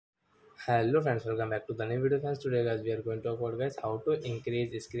Hello friends, welcome back to the new video friends. Today guys we are going to talk about guys how to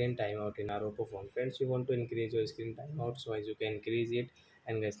increase screen timeout in our Oppo phone. Friends, you want to increase your screen timeout, so as you can increase it.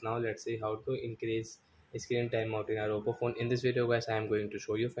 And guys, now let's see how to increase screen timeout in our Oppo phone. In this video guys I am going to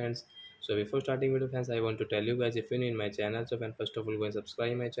show you friends. So before starting video friends, I want to tell you guys, if you're new in my channel, so friend, first of all go and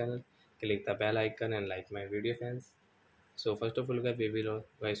subscribe my channel, click the bell icon and like my video friends. So first of all guys, we will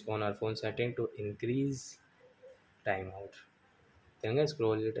guys on our phone setting to increase timeout. Then guys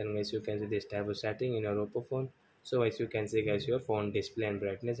scroll it, and guys you can see this type of setting in your Oppo phone. So as you can see guys, your phone display and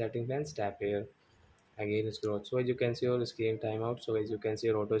brightness setting, then tap here, again scroll. So as you can see your screen timeout, so as you can see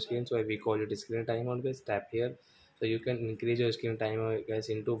your auto screen, so we call it screen timeout guys, tap here. So you can increase your screen timeout guys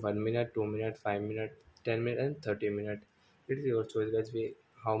into 1 minute, 2 minute, 5 minute, 10 minute and 30 minute. It is your choice guys, we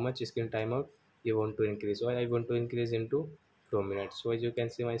how much screen timeout you want to increase. So I want to increase into 2 minutes. So as you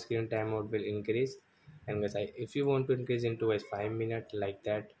can see my screen timeout will increase. And guys, if you want to increase into as 5 minute like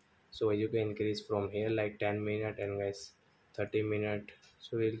that, so you can increase from here like 10 minute and guys 30 minute.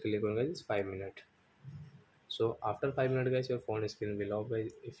 So we'll click on guys 5 minute. So after 5 minutes guys, your phone screen will off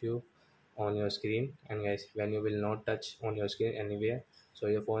guys if you on your screen. And guys, when you will not touch on your screen anywhere, so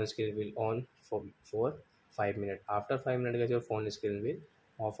your phone screen will on for 5 minutes. After 5 minutes guys, your phone screen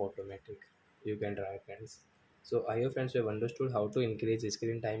will off automatic. You can try friends. So I hope friends you have understood how to increase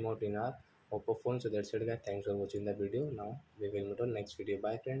screen timeout in our Oppo phone. So that's it guys, thanks for watching the video. Now we will meet on next video.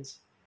 Bye friends.